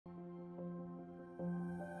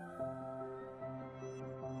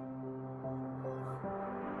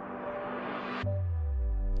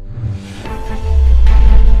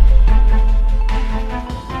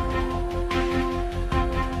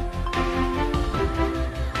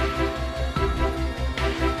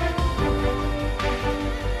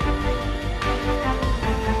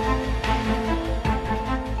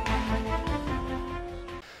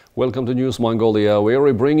Welcome to News Mongolia, where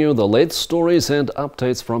we bring you the latest stories and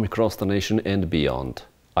updates from across the nation and beyond.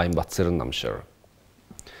 I'm Batsir Namshir.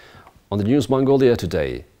 On the News Mongolia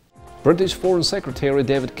today, British Foreign Secretary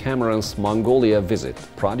David Cameron's Mongolia visit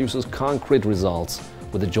produces concrete results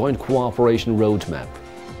with a joint cooperation roadmap.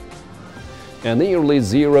 A nearly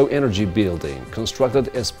zero energy building constructed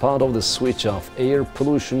as part of the Switch Off Air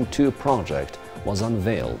Pollution 2 project was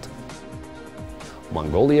unveiled.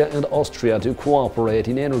 Mongolia and Austria to cooperate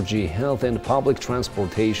in energy, health and public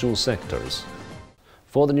transportation sectors.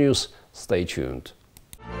 For the news, stay tuned.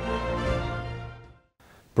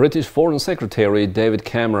 British Foreign Secretary David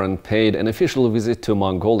Cameron paid an official visit to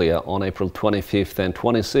Mongolia on April 25th and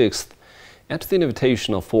 26th at the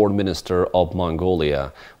invitation of Foreign Minister of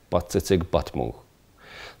Mongolia, Batsitsig Batmu.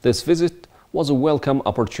 This visit was a welcome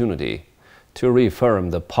opportunity to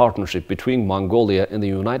reaffirm the partnership between Mongolia and the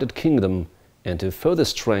United Kingdom and to further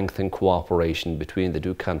strengthen cooperation between the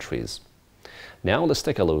two countries. Now let's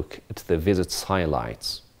take a look at the visit's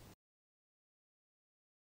highlights.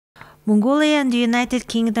 Mongolia and the United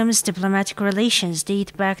Kingdom's diplomatic relations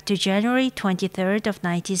date back to January 23rd of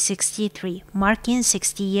 1963, marking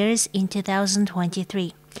 60 years in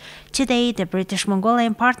 2023. Today, the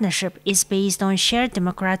British-Mongolian partnership is based on shared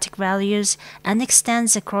democratic values and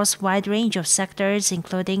extends across a wide range of sectors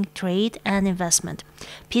including trade and investment,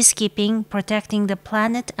 peacekeeping, protecting the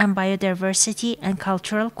planet and biodiversity, and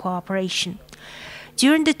cultural cooperation.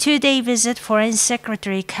 During the two-day visit, Foreign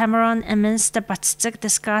Secretary Cameron and Minister Batsitsig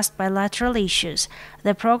discussed bilateral issues.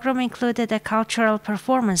 The program included a cultural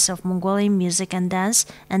performance of Mongolian music and dance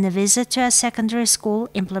and a visit to a secondary school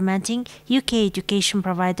implementing UK education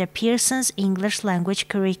provider Pearson's English language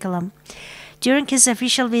curriculum. During his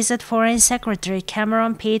official visit, Foreign Secretary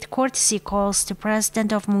Cameron paid courtesy calls to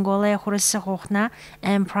President of Mongolia Khurelsukh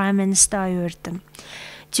and Prime Minister Ayurton.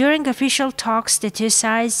 During official talks, the two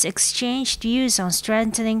sides exchanged views on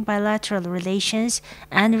strengthening bilateral relations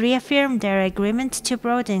and reaffirmed their agreement to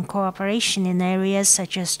broaden cooperation in areas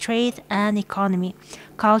such as trade and economy,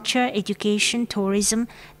 culture, education, tourism,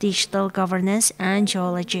 digital governance, and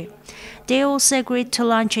geology. They also agreed to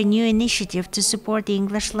launch a new initiative to support the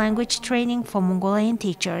English language training for Mongolian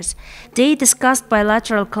teachers. They discussed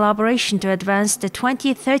bilateral collaboration to advance the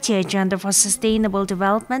 2030 Agenda for Sustainable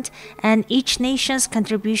Development and each nation's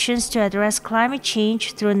contributions to address climate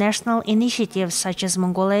change through national initiatives such as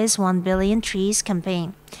Mongolia's 1 Billion Trees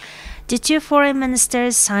campaign. The two foreign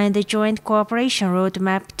ministers signed a joint cooperation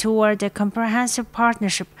roadmap toward a comprehensive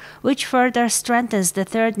partnership, which further strengthens the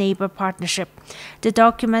Third Neighbor Partnership. The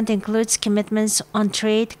document includes commitments on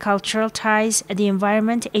trade, cultural ties, the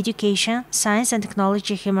environment, education, science and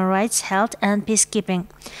technology, human rights, health, and peacekeeping.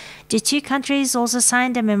 The two countries also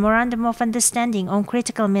signed a Memorandum of Understanding on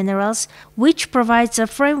critical minerals, which provides a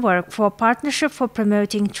framework for partnership for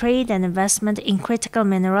promoting trade and investment in critical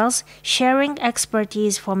minerals, sharing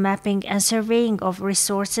expertise for mapping and surveying of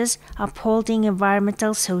resources, upholding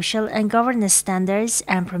environmental, social, and governance standards,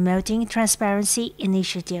 and promoting transparency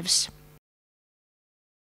initiatives.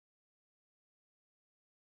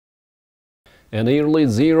 A nearly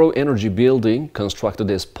zero energy building constructed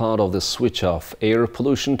as part of the Switch Off Air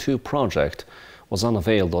Pollution 2 project was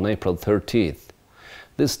unveiled on April 13th.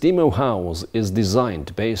 This demo house is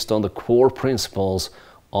designed based on the core principles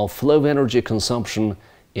of low energy consumption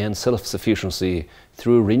and self-sufficiency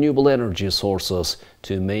through renewable energy sources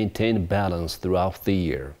to maintain balance throughout the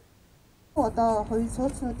year.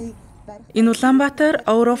 In Ulaanbaatar,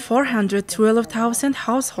 out of 412,000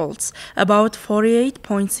 households, about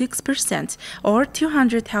 48.6% or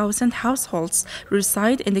 200,000 households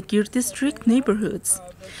reside in the Gir district neighborhoods.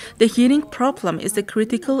 The heating problem is a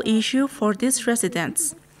critical issue for these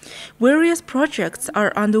residents. Various projects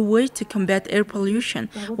are underway to combat air pollution,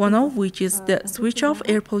 one of which is the Switch Off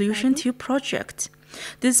Air Pollution 2 project.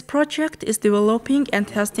 This project is developing and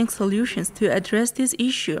testing solutions to address this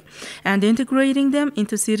issue and integrating them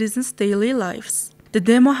into citizens' daily lives. The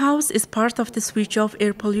demo house is part of the Switch Off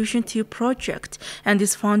Air Pollution 2 project and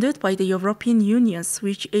is funded by the European Union's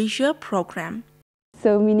Switch Asia program.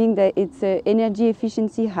 So meaning that it's an energy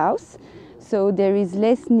efficiency house, so there is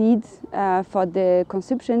less need for the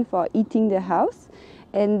consumption for heating the house,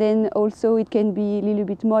 and then also it can be a little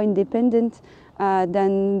bit more independent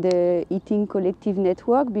than the heating collective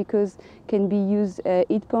network, because can be used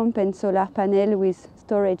heat pump and solar panel with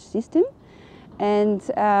storage system. And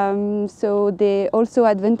so the also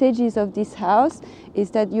advantages of this house is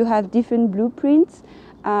that you have different blueprints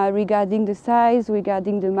regarding the size,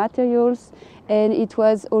 regarding the materials, and it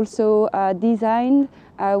was also designed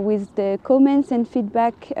with the comments and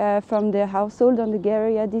feedback from the household on the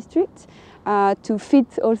Garia district to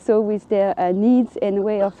fit also with their needs and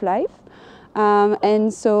way of life.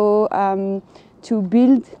 And so to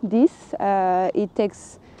build this, it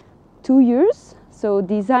takes 2 years. So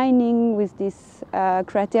designing with this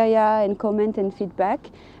criteria and comment and feedback,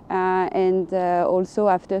 and also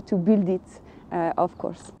after to build it, of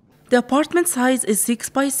course. The apartment size is 6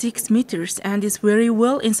 by 6 meters and is very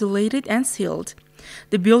well insulated and sealed.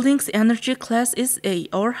 The building's energy class is A,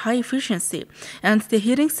 or high efficiency, and the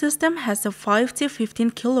heating system has a 5 to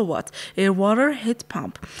 15 kilowatt air-water heat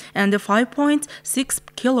pump and a 5.6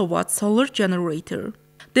 kilowatt solar generator.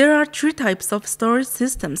 There are 3 types of storage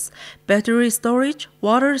systems: battery storage,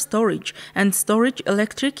 water storage, and storage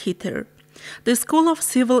electric heater. The School of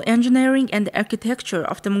Civil Engineering and Architecture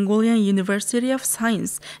of the Mongolian University of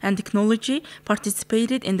Science and Technology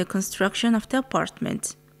participated in the construction of the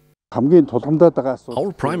apartment.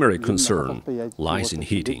 Our primary concern lies in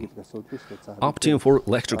heating. Opting for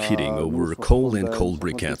electric heating over coal and coal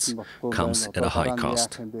briquettes comes at a high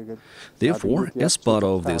cost. Therefore, as part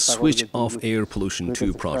of the Switch Off Air Pollution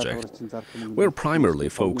 2 project, we're primarily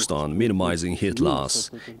focused on minimizing heat loss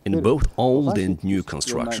in both old and new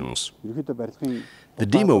constructions. The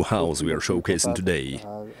demo house we are showcasing today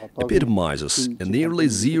epitomizes a nearly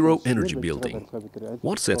zero energy building.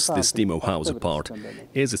 What sets this demo house apart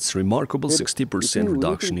is its remarkable 60%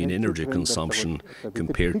 reduction in energy consumption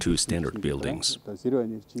compared to standard buildings.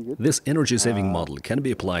 This energy-saving model can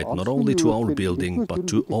be applied not only to our building but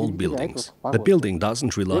to all buildings. The building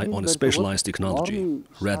doesn't rely on a specialized technology.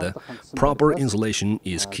 Rather, proper insulation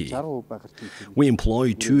is key. We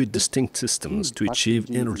employ 2 distinct systems to achieve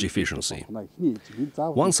energy efficiency.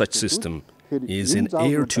 One such system is an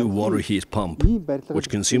air-to-water heat pump, which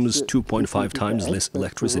consumes 2.5 times less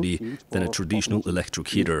electricity than a traditional electric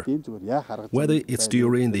heater, whether it's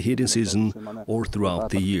during the heating season or throughout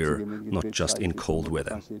the year, not just in cold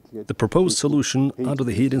weather. The proposed solution under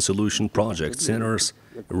the Heating Solution project centers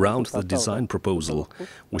around the design proposal,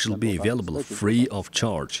 which will be available free of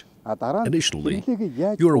charge. Additionally,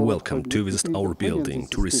 you are welcome to visit our building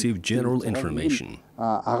to receive general information.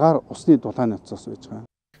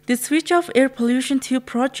 The Switch Off Air Pollution 2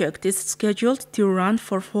 project is scheduled to run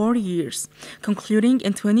for 4 years, concluding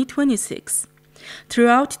in 2026.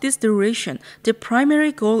 Throughout this duration, the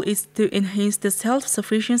primary goal is to enhance the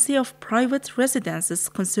self-sufficiency of private residences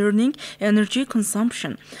concerning energy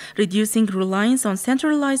consumption, reducing reliance on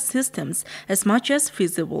centralized systems as much as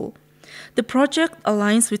feasible. The project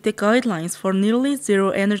aligns with the guidelines for nearly zero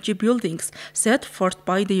energy buildings set forth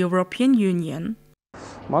by the European Union.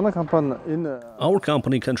 Our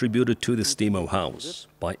company contributed to this demo house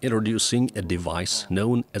by introducing a device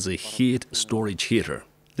known as a heat storage heater.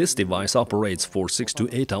 This device operates for 6 to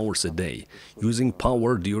 8 hours a day, using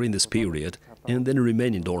power during this period and then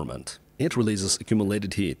remaining dormant. It releases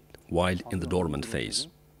accumulated heat while in the dormant phase.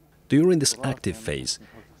 During this active phase,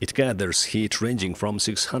 it gathers heat ranging from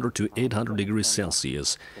 600 to 800 degrees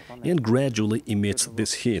Celsius and gradually emits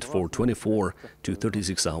this heat for 24 to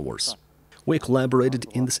 36 hours. We collaborated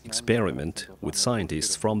in this experiment with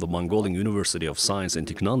scientists from the Mongolian University of Science and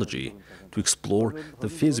Technology to explore the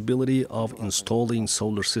feasibility of installing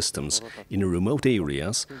solar systems in remote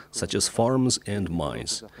areas such as farms and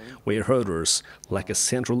mines, where herders lack a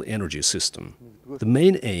central energy system. The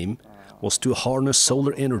main aim was to harness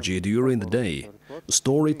solar energy during the day,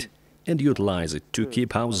 store it and utilize it to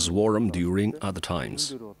keep houses warm during other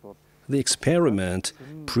times. The experiment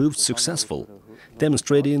proved successful,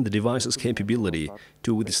 demonstrating the device's capability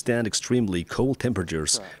to withstand extremely cold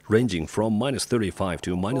temperatures ranging from -35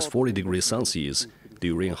 to -40 degrees Celsius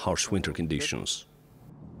during harsh winter conditions.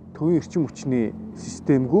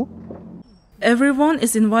 Everyone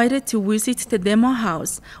is invited to visit the demo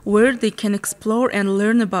house, where they can explore and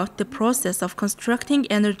learn about the process of constructing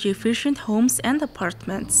energy-efficient homes and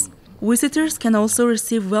apartments. Visitors can also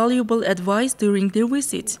receive valuable advice during their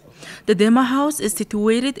visit. The demo house is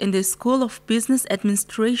situated in the School of Business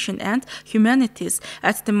Administration and Humanities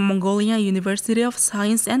at the Mongolian University of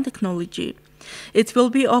Science and Technology. It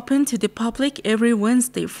will be open to the public every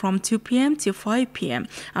Wednesday from 2 p.m. to 5 p.m.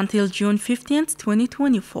 until June 15,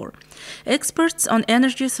 2024. Experts on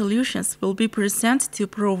energy solutions will be present to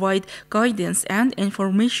provide guidance and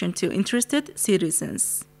information to interested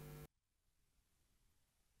citizens.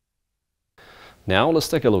 Now let's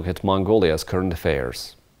take a look at Mongolia's current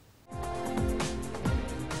affairs.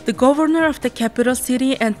 The governor of the capital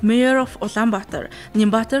city and mayor of Ulaanbaatar,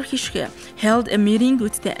 Nimbatar Hishke, held a meeting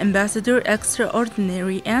with the ambassador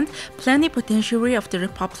extraordinary and plenipotentiary of the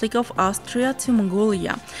Republic of Austria to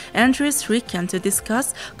Mongolia, Andres Riken, to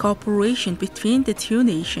discuss cooperation between the two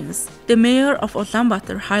nations. The mayor of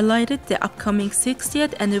Ulaanbaatar highlighted the upcoming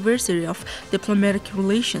 60th anniversary of diplomatic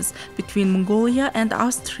relations between Mongolia and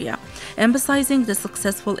Austria, emphasizing the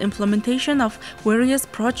successful implementation of various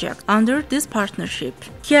projects under this partnership.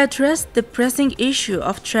 He addressed the pressing issue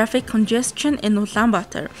of traffic congestion in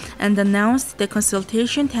Ulaanbaatar and announced the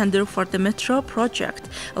consultation tender for the metro project,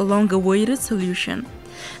 a long-awaited solution.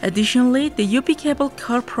 Additionally, the UP cable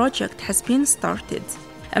car project has been started.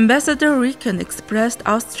 Ambassador Riken expressed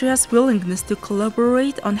Austria's willingness to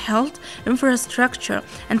collaborate on health, infrastructure,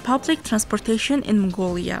 and public transportation in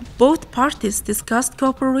Mongolia. Both parties discussed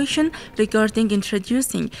cooperation regarding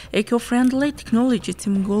introducing eco-friendly technology to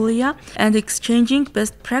Mongolia and exchanging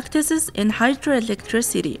best practices in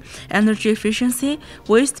hydroelectricity, energy efficiency,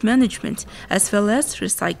 waste management, as well as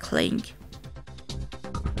recycling.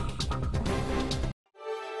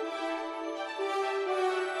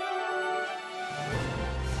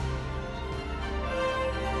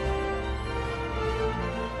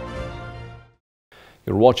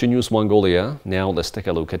 You're watching News Mongolia. Now let's take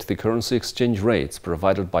a look at the currency exchange rates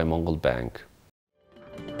provided by Mongol Bank.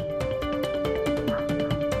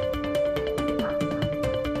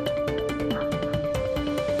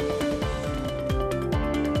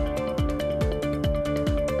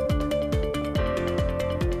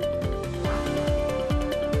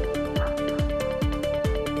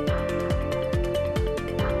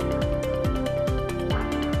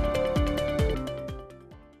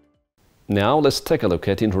 Now let's take a look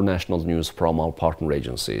at international news from our partner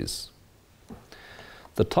agencies.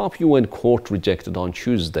 The top UN court rejected on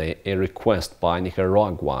Tuesday a request by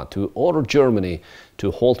Nicaragua to order Germany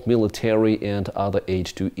to halt military and other aid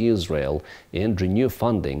to Israel and renew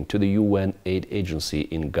funding to the UN aid agency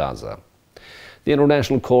in Gaza. The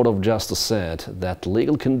International Court of Justice said that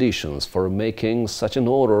legal conditions for making such an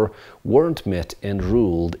order weren't met and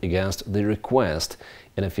ruled against the request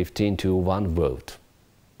in a 15-1 vote.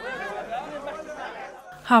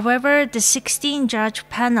 However, the 16-judge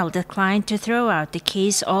panel declined to throw out the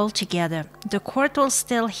case altogether. The court will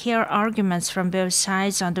still hear arguments from both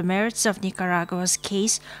sides on the merits of Nicaragua's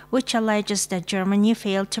case, which alleges that Germany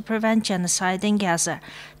failed to prevent genocide in Gaza.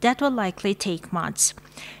 That will likely take months.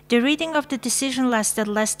 The reading of the decision lasted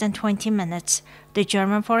less than 20 minutes. The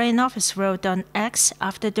German Foreign Office wrote on X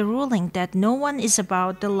after the ruling that no one is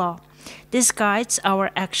above the law. This guides our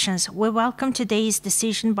actions. We welcome today's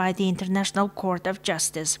decision by the International Court of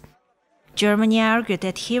Justice. Germany argued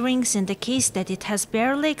at hearings in the case that it has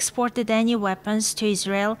barely exported any weapons to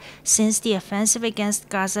Israel since the offensive against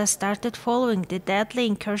Gaza started following the deadly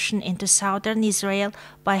incursion into southern Israel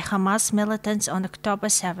by Hamas militants on October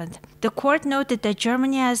 7th. The court noted that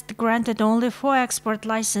Germany has granted only 4 export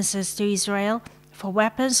licenses to Israel for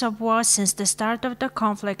weapons of war since the start of the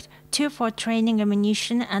conflict, 2 for training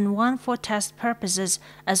ammunition and 1 for test purposes,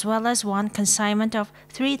 as well as 1 consignment of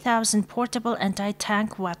 3,000 portable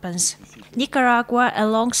anti-tank weapons. Nicaragua, a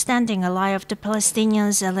long-standing ally of the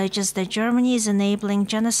Palestinians, alleges that Germany is enabling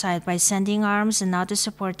genocide by sending arms and other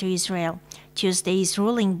support to Israel. Tuesday's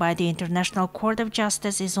ruling by the International Court of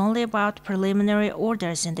Justice is only about preliminary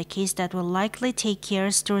orders in the case that will likely take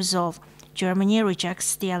years to resolve. Germany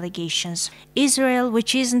rejects the allegations. Israel,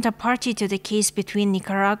 which isn't a party to the case between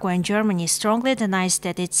Nicaragua and Germany, strongly denies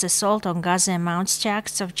that its assault on Gaza amounts to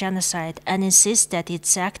acts of genocide and insists that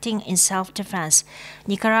it's acting in self-defense.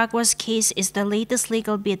 Nicaragua's case is the latest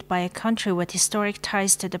legal bid by a country with historic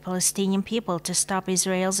ties to the Palestinian people to stop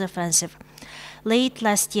Israel's offensive. Late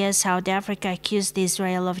last year, South Africa accused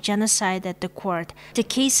Israel of genocide at the court. The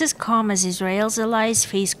cases come as Israel's allies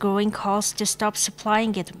face growing calls to stop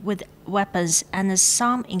supplying it with weapons, and as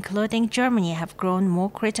some, including Germany, have grown more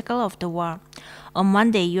critical of the war. On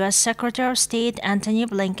Monday, U.S. Secretary of State Antony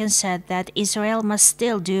Blinken said that Israel must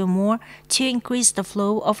still do more to increase the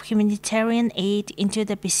flow of humanitarian aid into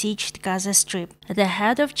the besieged Gaza Strip. The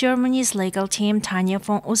head of Germany's legal team, Tanja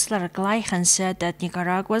von Uslar-Gleichen, said that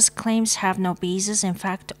Nicaragua's claims have no basis in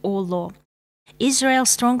fact or law. Israel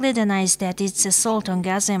strongly denies that its assault on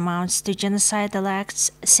Gaza amounts to genocidal acts,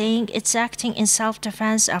 saying it's acting in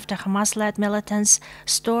self-defense after Hamas-led militants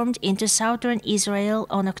stormed into southern Israel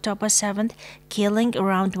on October 7th, killing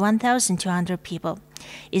around 1,200 people.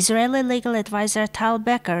 Israeli legal advisor Tal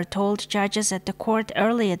Becker told judges at the court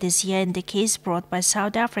earlier this year in the case brought by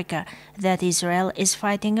South Africa that Israel is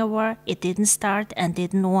fighting a war it didn't start and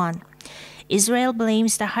didn't want. Israel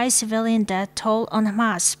blames the high civilian death toll on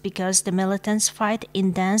Hamas because the militants fight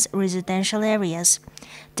in dense residential areas.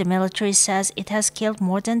 The military says it has killed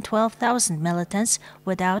more than 12,000 militants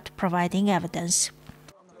without providing evidence.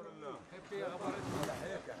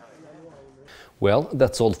 Well,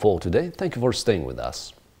 that's all for today. Thank you for staying with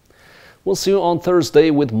us. We'll see you on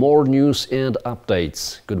Thursday with more news and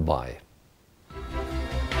updates. Goodbye.